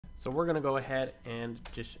So we're going to go ahead and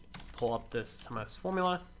just pull up this SUMIFS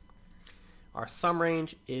formula. Our sum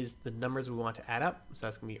range is the numbers we want to add up, so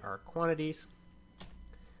that's going to be our quantities.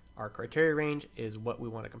 Our criteria range is what we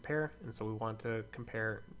want to compare, and so we want to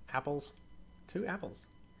compare apples to apples.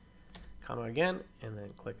 Comma again, and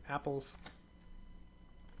then click apples,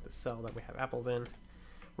 the cell that we have apples in.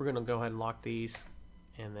 We're going to go ahead and lock these,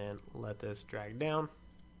 and then let this drag down.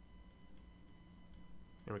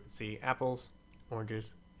 And we can see apples,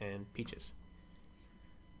 oranges, and peaches.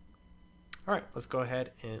 All right, let's go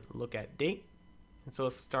ahead and look at date. And so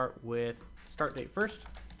let's start with start date first.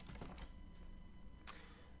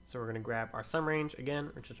 So we're going to grab our sum range again,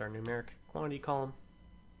 which is our numeric quantity column.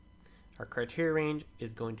 Our criteria range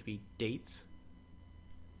is going to be dates.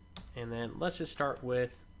 And then let's just start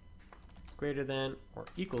with greater than or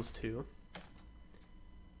equals to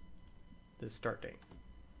the start date.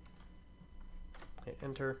 Hit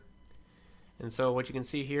enter. And so what you can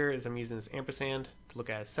see here is I'm using this ampersand to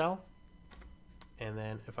look at a cell. And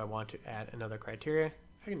then if I want to add another criteria,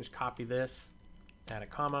 I can just copy this, add a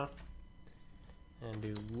comma, and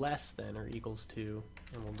do less than or equals to,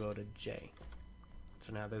 and we'll go to J.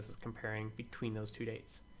 So now this is comparing between those two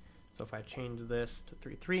dates. So if I change this to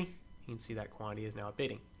 3.3, you can see that quantity is now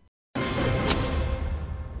updating.